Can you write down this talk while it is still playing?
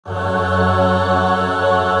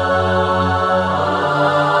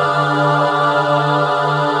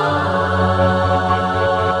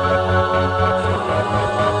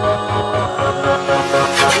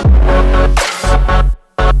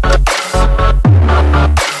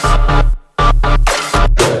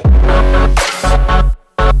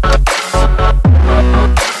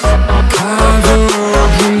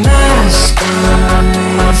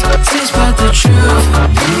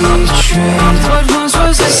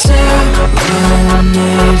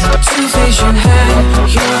lemonade. Two-face you had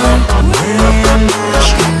your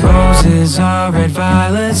roses are red,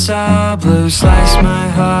 violets are blue. Slice my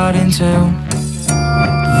heart in two.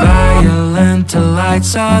 Violent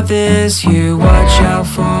delights are this hue. Watch out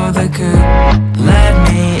for the coup. Led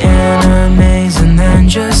me in a maze and then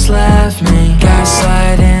just left me.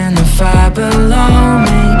 Gaslight in the fire below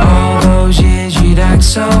me. All those years you'd act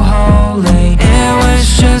so holy. It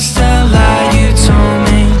was just a lie you told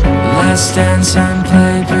me. Let's dance and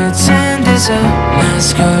play pretend it's a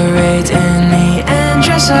masquerade. In the end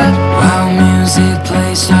dress up while music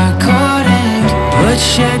plays, start courting. But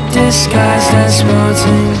yet disguised as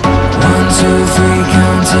sporting. 1, 2, 3,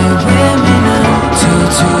 count it with me now. 2,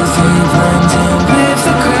 2, 3, blend in with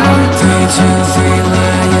the crowd. 3, 2, 3,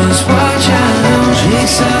 liars, watch out.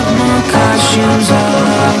 Jigs up more costumes all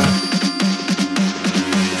out.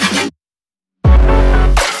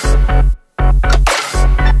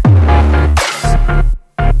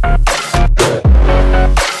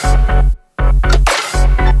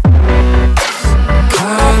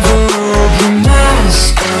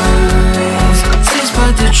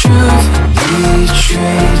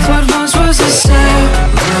 What once was a serenade.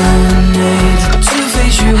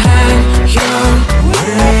 Two-face you had your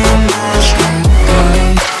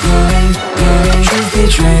truth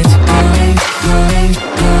betrayed.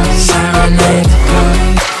 Serenade.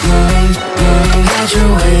 Had your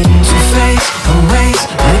way. Two-face always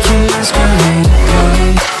like you masquerade.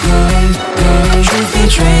 Truth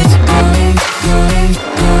betrayed.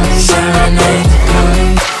 Serenade.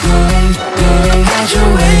 Had your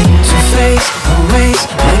way. Two-face always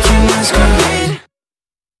like you masquerade.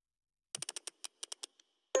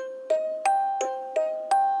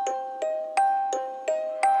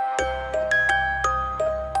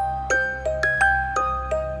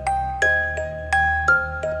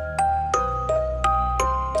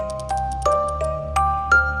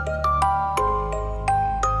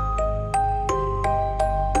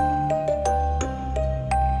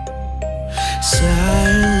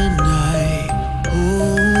 Silent night,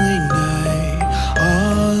 holy night,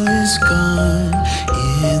 all is gone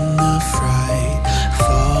in the fright.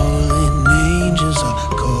 Fallen angels are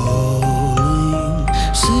calling,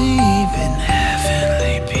 sleep in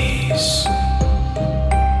heavenly peace.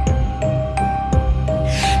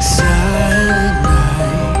 Silent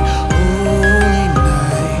night, holy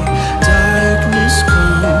night, darkness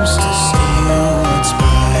comes to steal what's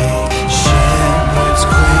bright. Shepherds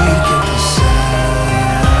quake at the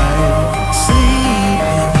sleep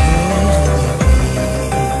in heavenly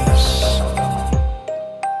peace.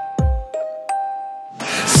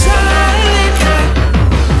 Silent night,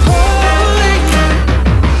 holy night,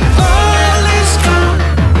 all is gone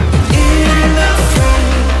in the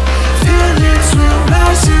fright. Feelings will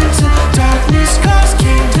rise into darkness, cause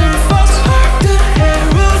kingdom falls. Hark the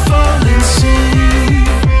herald falling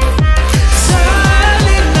sing.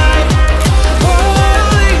 Silent night,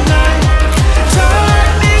 holy night,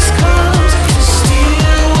 darkness comes to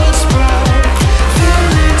steal what's bright.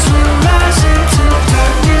 Feelings will rise into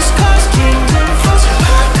darkness, cause kingdom falls.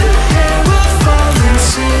 Hark the herald falling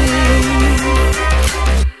sing.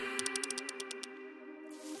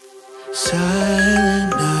 Silent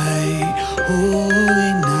night,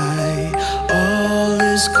 holy night, all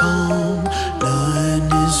is calm, none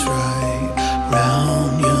is right.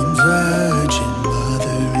 Round young virgin,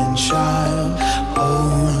 mother and child,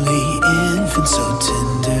 holy infant, so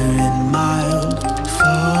tender and mild.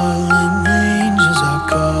 Fallen angels are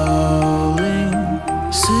calling,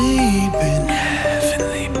 sleep in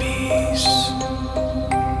heavenly peace.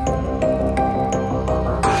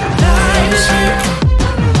 Night is here,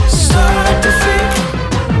 start to fade.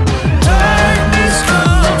 Darkness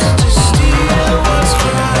comes to steal what's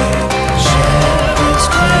bright. Shepherds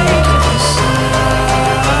quake at the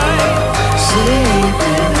sight. Sleep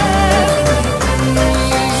in heavenly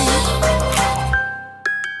peace.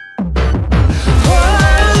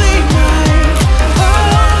 Holy night,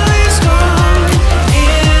 all is gone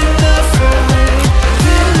in the fright.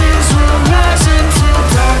 Feelings will rise into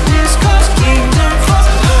darkness, cause kingdom falls.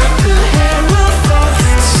 Hark the herald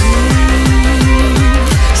falling sing.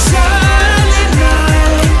 Silent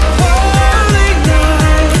night, holy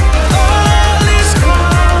night, all is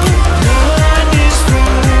calm, none is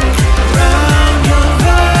right. Round your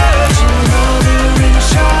virgin, mother and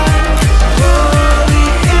child, holy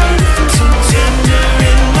infant, so tender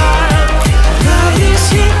and mild. Light is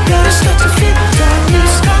here, gotta start to feel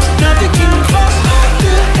darkness comes, now the kingdom falls. Hark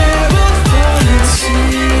the herald falling sing.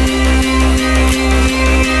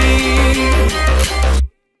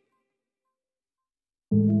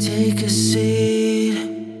 Take a seat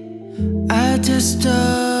at the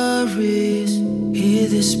stories. Hear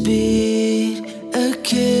this beat, a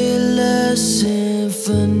killer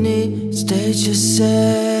symphony. Stage is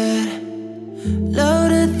set,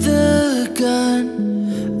 loaded the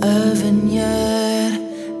gun, a vignette,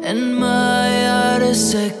 and my art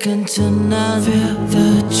is second to none. Feel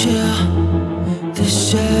the chill, the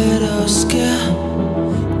shadow scale.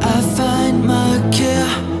 I find my kill.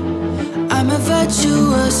 I'm a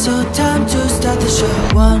virtuoso, so time to start the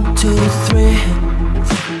show. 1, 2, 3,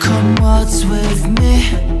 come waltz with me.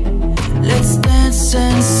 Let's dance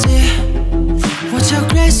and see. Watch how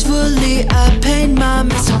gracefully I paint my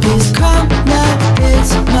masterpiece. Come now,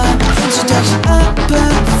 it's my introduction. A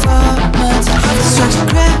performance of destruction,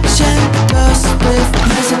 crescendos with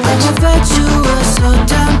massive. I'm a virtuoso,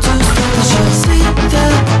 time to start the show. See the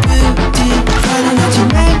beauty, calling out your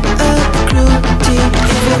name, a groupie.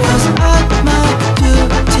 If it was all my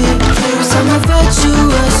duty, cause I'm a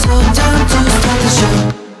virtuoso, time to start the show.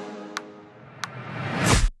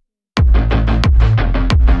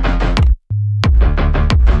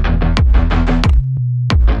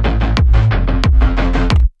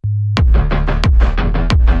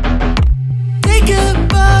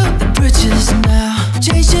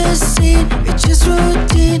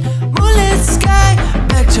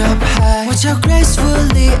 Watch how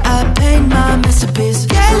gracefully I paint my masterpiece.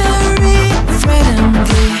 Gallery,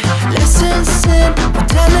 friendly, lessons in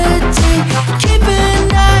mortality. Keep an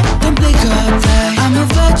eye, don't blink all day. I'm a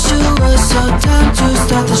virtuoso, time to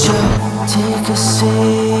start the show. Take a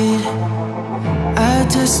seat, I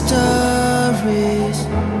tell stories.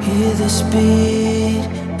 Hear this beat,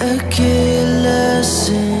 a killer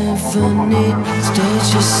symphony.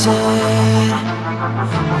 Stage is set,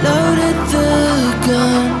 loaded the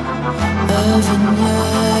gun, a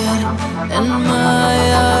vignette, and my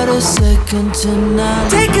art is second to none.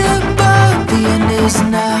 Take a bow, the end is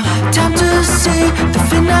now. Time to see the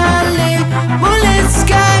finale. Moonlit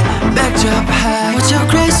sky, backdrop high. Watch how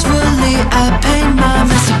gracefully I paint my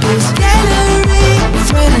masterpiece. Gallery,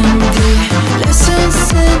 friendly, lessons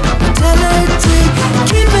in mortality.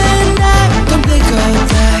 Keep an eye, don't blink all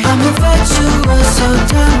day. I'm a virtuoso,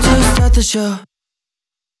 time to start the show.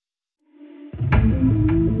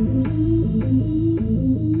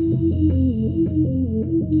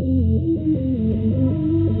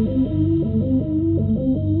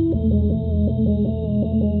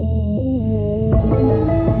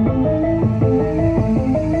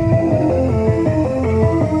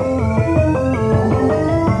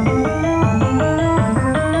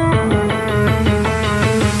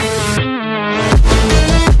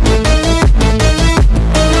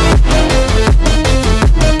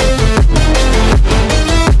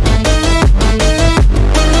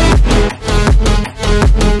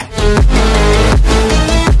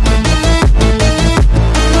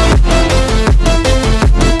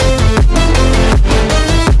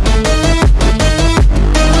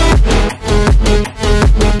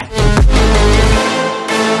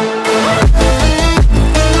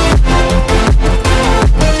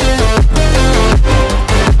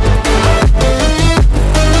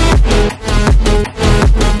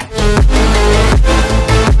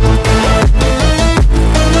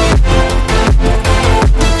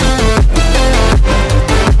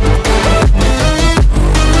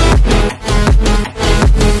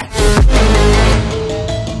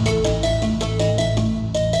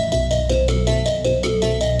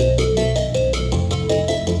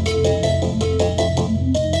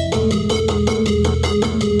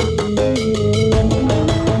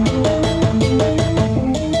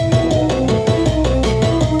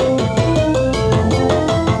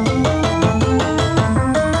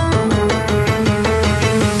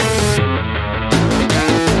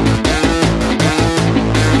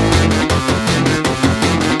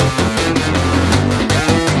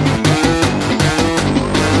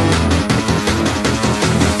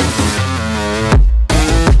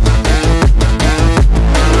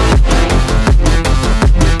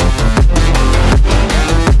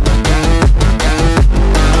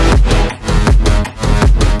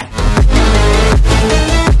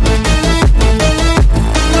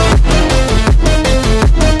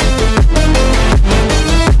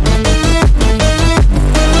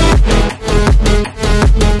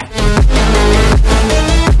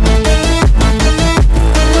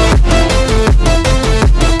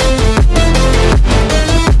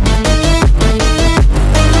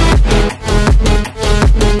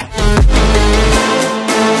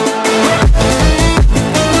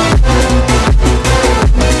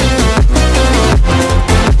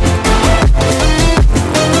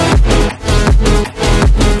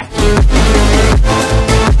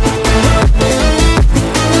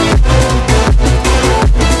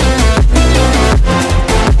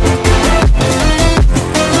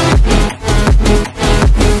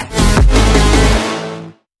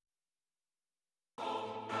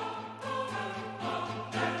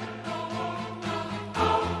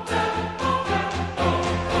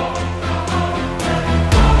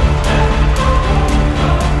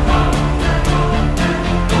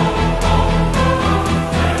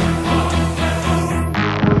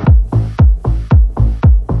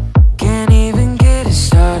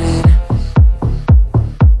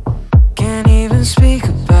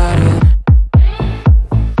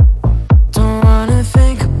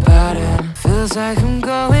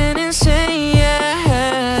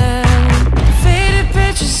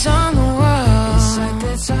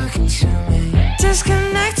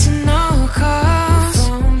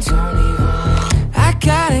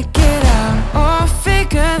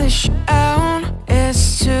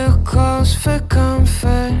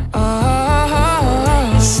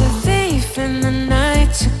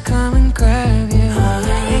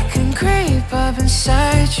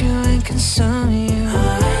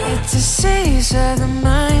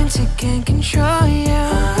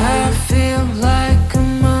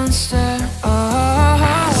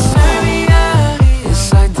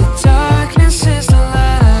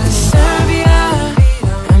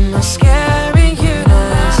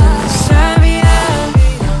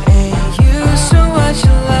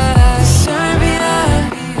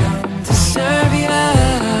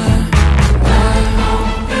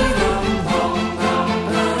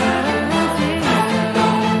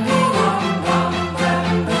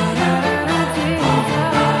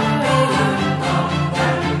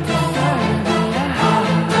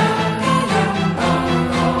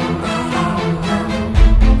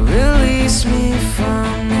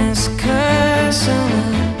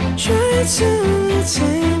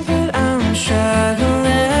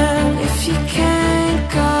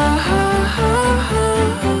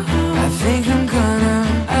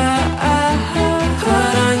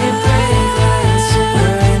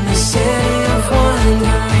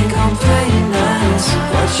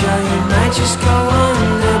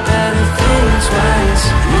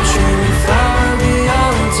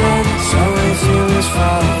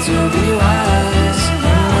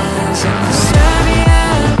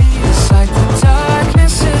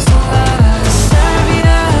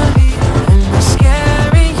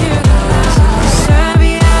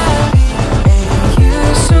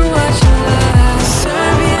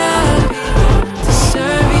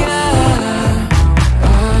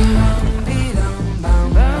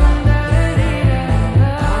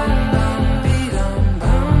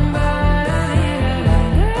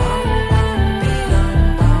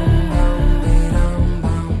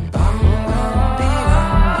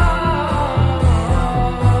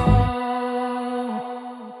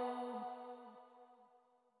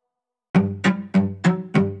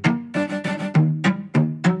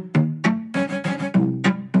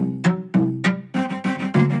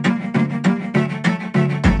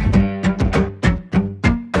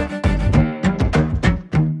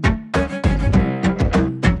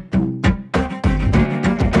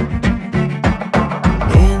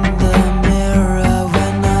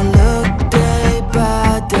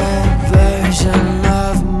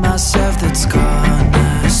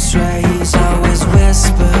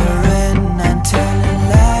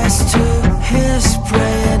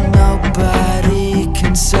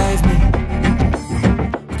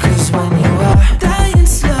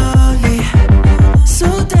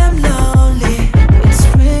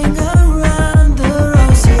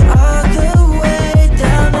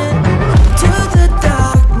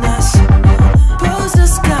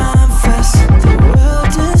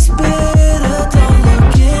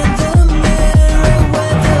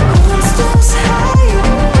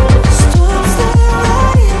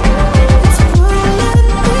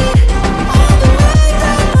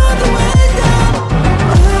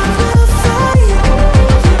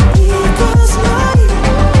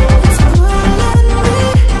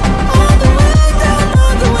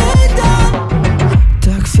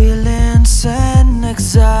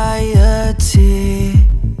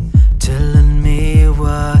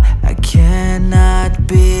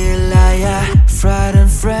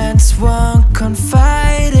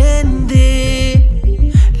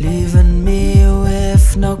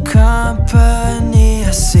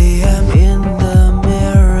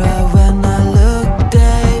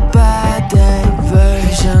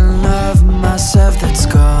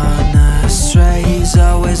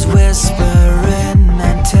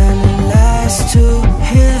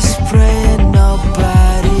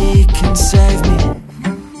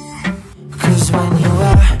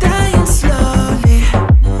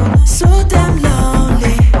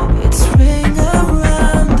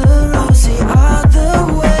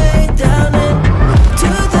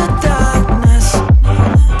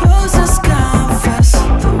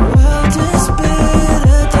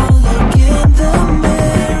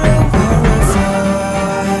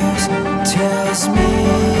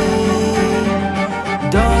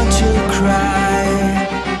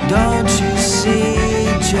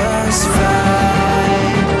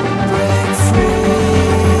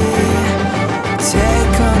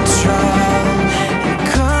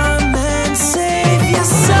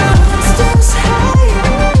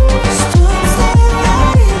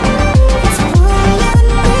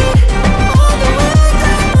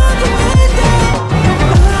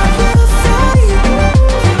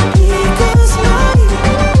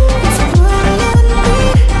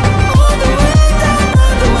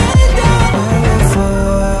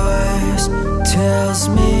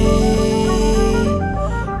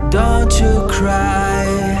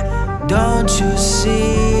 you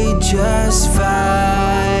see? Just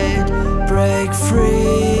fight, break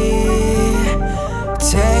free,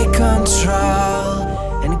 take control,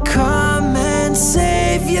 and come and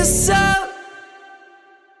save yourself.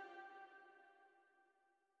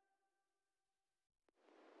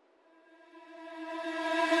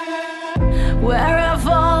 Where have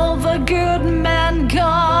all the good men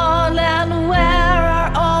gone, and where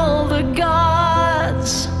are all the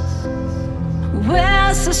gods?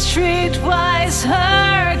 Where's the streetwise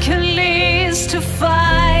Hercules to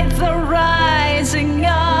fight the rising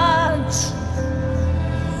odds?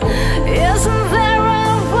 Isn't there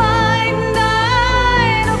a white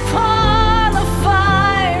knight upon a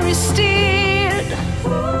fiery steed?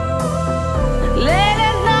 Late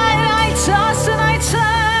at night I toss and I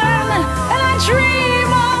turn, and I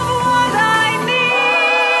dream of what I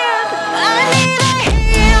need. I need a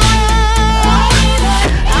hero.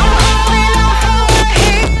 I'm holding on for a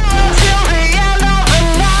hero till the end of the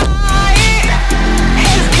night.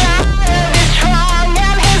 He's gotta be strong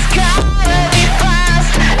and he's gotta be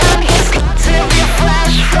fast, and he's got to be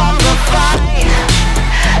fresh from the fight.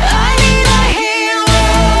 I need a hero.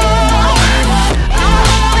 I'm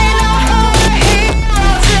holding on for a hero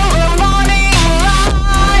till the morning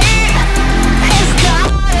light. He's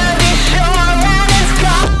gotta be sure and it's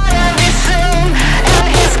gotta be soon, and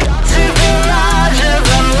he's got to be larger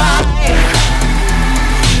than life.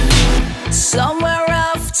 Somewhere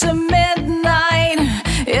after midnight,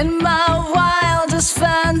 in my wildest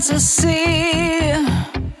fantasy,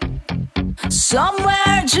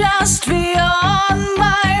 somewhere just beyond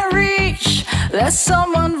my reach, there's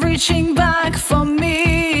someone reaching back for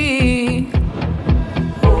me.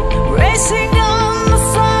 Racing on the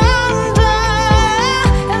thunder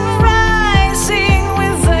and rising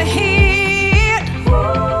with the heat.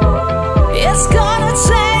 It's gonna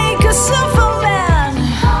take a Superman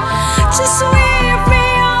to sweep me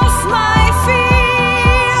off my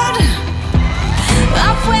feet.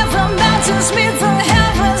 Up where the mountains meet the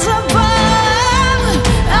heavens above,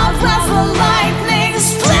 out where the lightning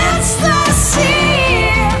splits the sea.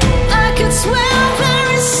 I could swim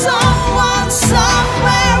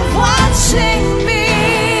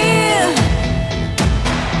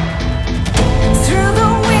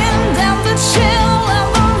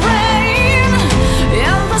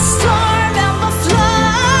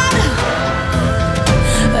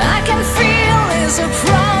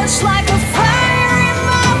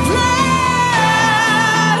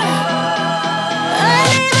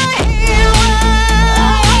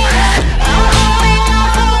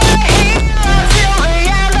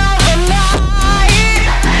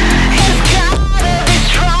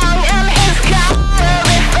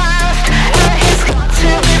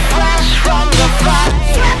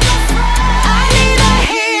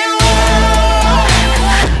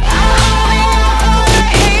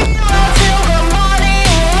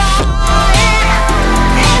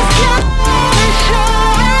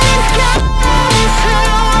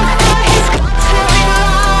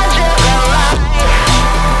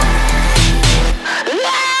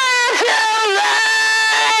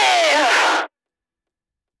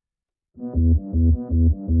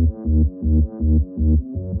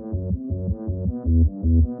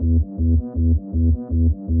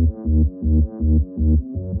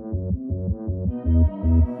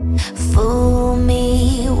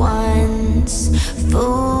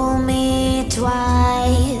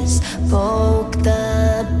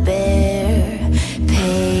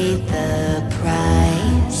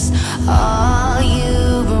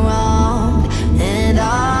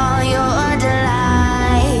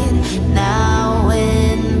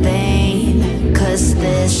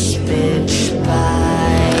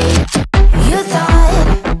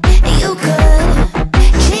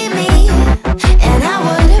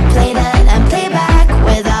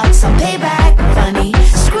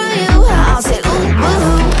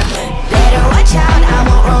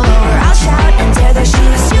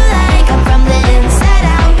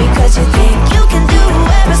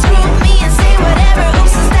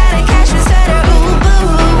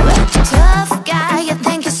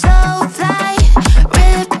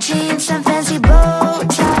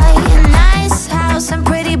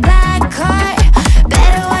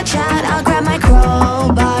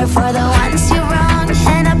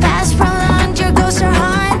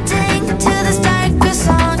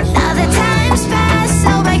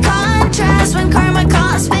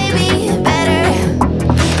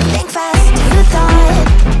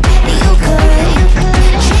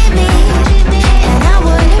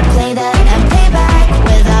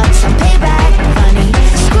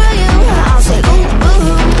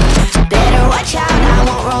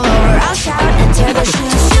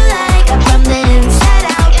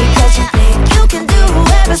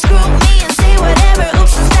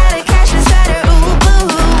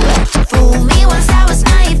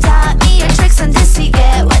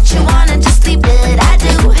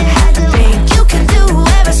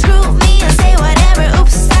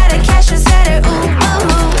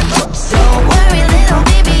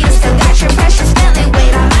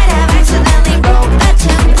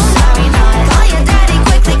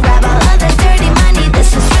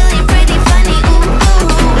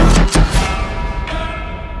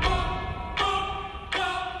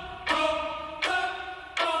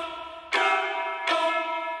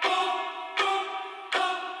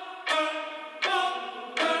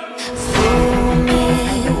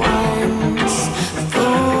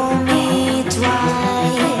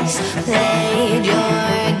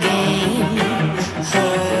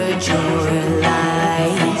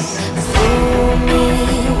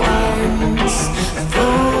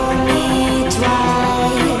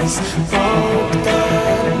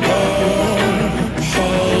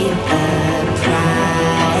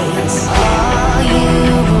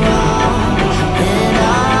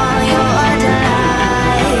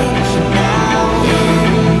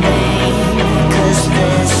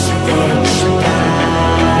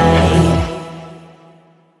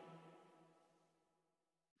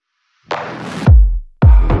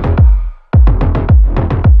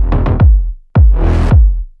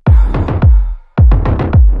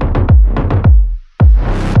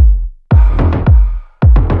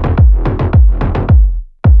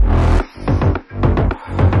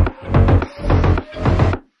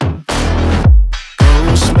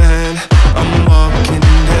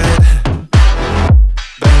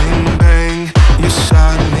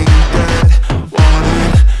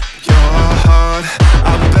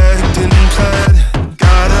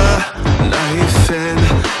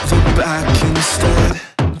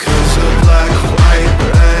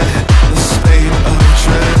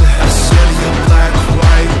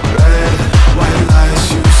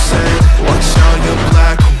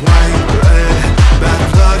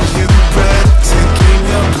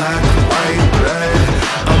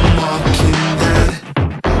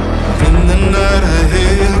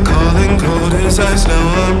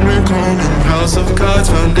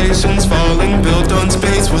foundations falling, built on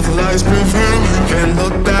space with lies prevailing. Can't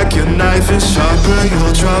look back, your knife is sharper.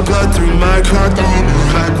 You'll draw blood through my cracked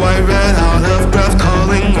armor. Black, white, red, out of breath,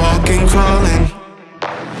 calling, walking, crawling.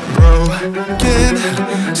 Broken,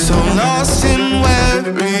 so lost and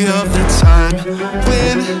weary of the time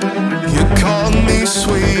when you called me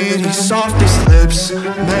sweetie. Softest lips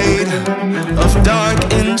made of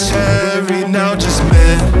dark and cherry. Now just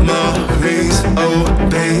memories. Oh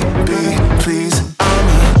baby, please. I'm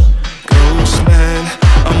a ghost man,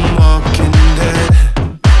 I'm walking dead.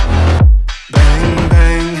 Bang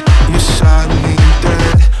bang, you shot me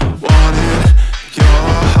dead. Wanted your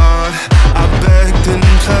heart, I begged and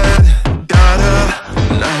pled. Got a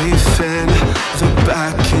knife in the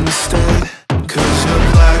back instead. Cause you're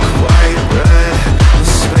black, white, red, the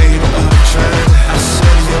spade of dread. I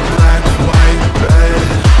said you're black, white, red,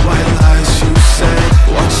 white lies you said.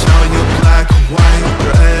 Watch how you're black, white,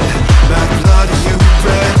 red, bad blood you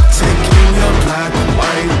bred. Taking your black,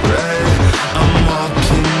 white, red, I'm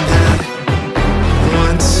walking dead.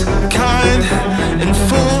 Once kind and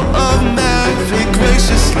full of memory,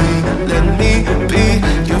 graciously let me be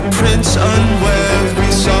your prince unwary.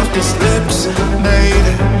 Softest lips made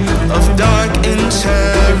of dark and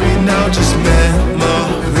cherry. Now just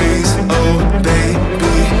memories. Oh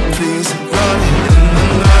baby, please. Running in the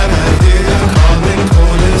night, I hear you calling.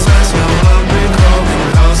 Corners, that's how I'm recalling.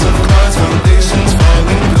 House of cards, foundations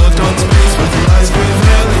falling, built on space with lies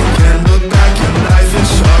prevailing. Can't look back, your knife is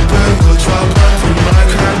sharper. You'll draw blood from my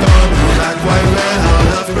cracked armor. Black, white, red, out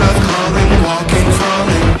of breath, calling, walking,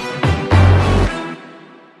 crawling.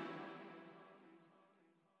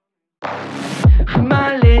 踏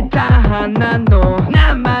まれた花の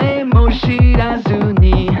名前も知らず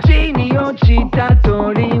に地に落ちた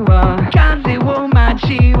鳥は風を待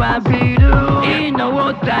ちわびる。祈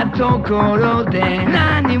ったところで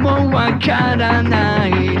何もわからな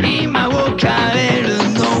い。今を変える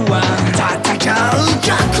のは戦う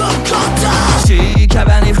覚悟だ。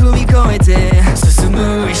屍踏み越えて進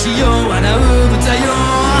む石よ、穴うぶたよ。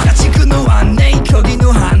家畜の安寧、虚偽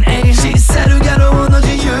の繁栄、シセルガローの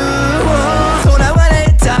自由。囚われ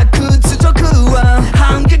た屈辱は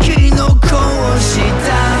反撃の子をした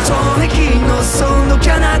逃避のその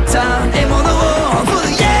彼方獲物を振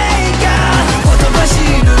る。ほとばし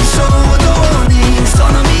る衝動にそ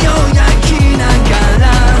の身を焼きながら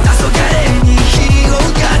黄昏に火を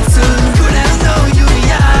がつグレンのユミ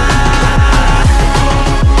ヤ。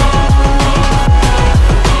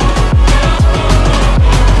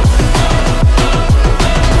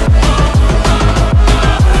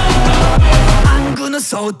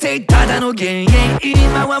想定ただの幻影、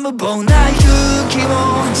今は無謀な勇気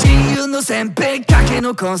を自由の戦兵駆け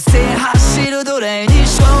残せ走る奴隷に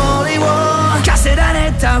勝利を課せら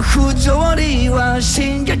れた不条理は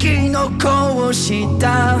進撃の子をし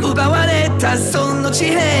た奪われたその地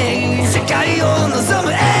平世界を望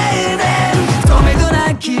む永遠止めど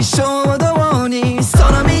なき衝動に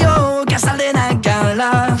その身を侵されなが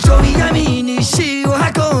ら遠い闇に死を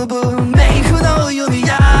運ぶ冥府の弓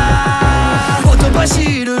矢。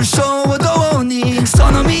走る衝動に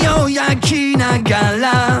その身を焼きなが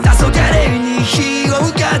ら黄昏に火を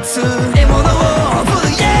がつ獲物を振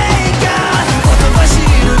る。ほとばし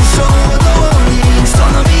る衝動にそ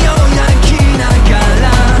の身を焼きなが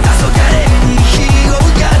ら黄昏に火を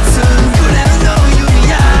がつグレンの弓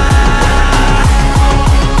矢。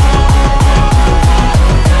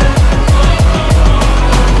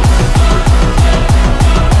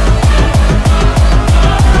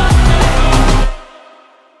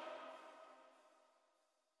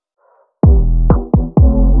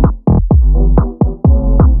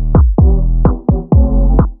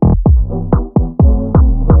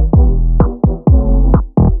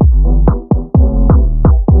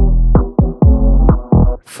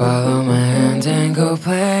Follow my hand and go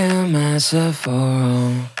play a massive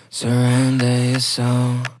forum. Surrender your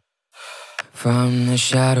soul. From the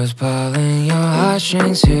shadows pulling your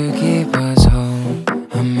heartstrings to keep us whole.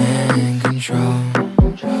 I'm in control.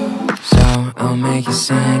 So I'll make you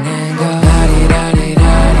sing and go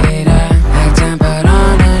la-di-da-di-da-di-da. Acting but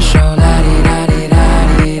on the show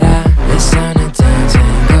la-di-da-di-da-di-da. Listen to dance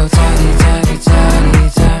and go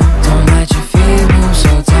ta-di-ta-di-ta-di-ta. Don't let your feet move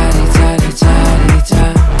so ta-di-ta-di-ta-di-ta.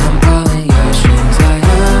 I'm pulling your strings like a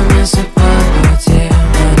Mr. Puppeteer.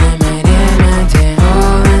 Animated,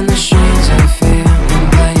 pulling the strings I feel. I'm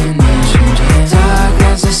playing ancient jams, dark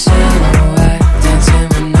as a silhouette, dancing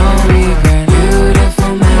with no regret.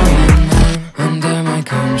 Beautiful Marionette, under my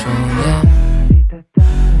control, yeah.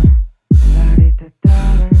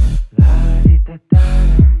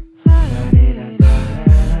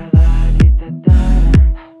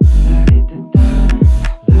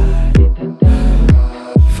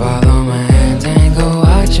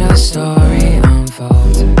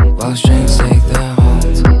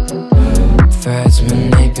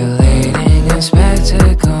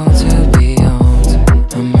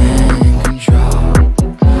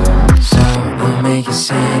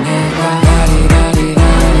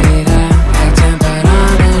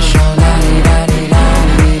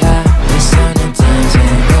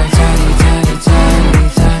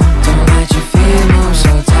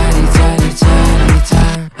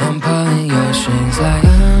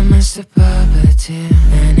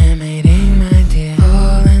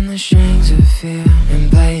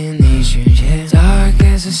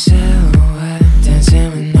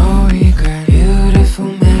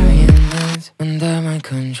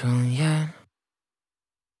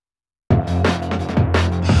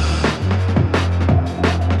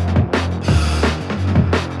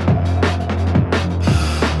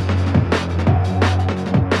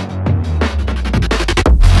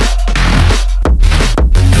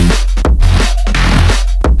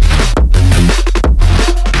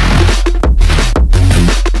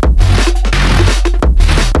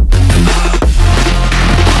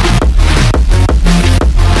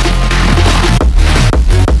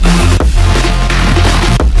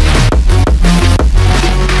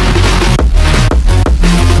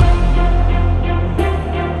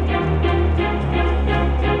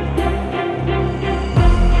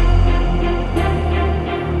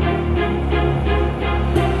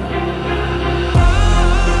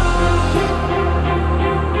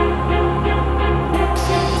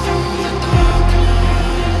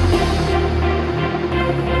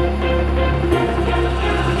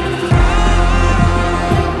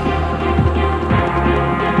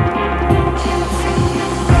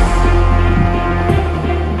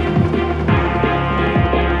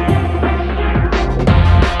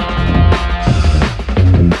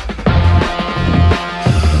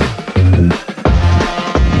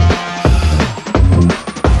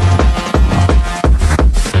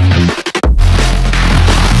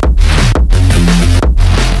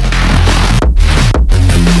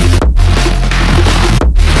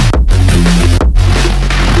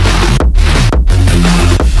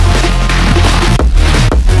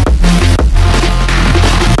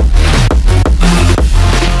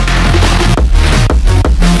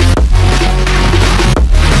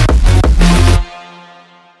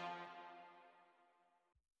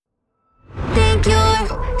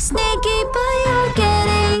 Sneaky, but you're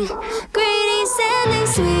getting greedy, silly,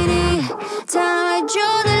 sweetie. Time I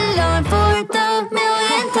draw the line for the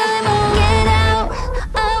millionth time. Oh, get out,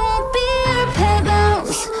 I won't be your pet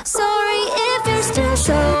mouse. Sorry if you're still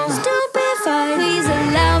so stupefied. Please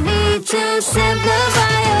allow me to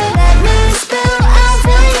simplify it. Let me spell out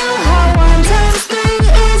for you how 1 times 3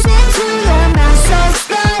 is into your mouth. So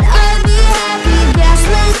slut, I'd be happy,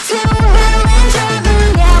 gaslit too. Well, enjoy,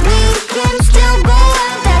 yeah, we can still go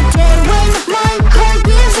out that day when my heart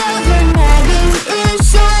gives out. Your nagging is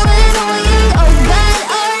so annoying. Oh God,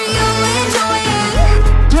 are you enjoying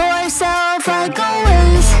yourself like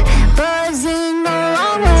always? Buzzing the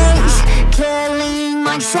wrong ways, killing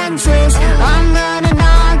my senses. I'm gonna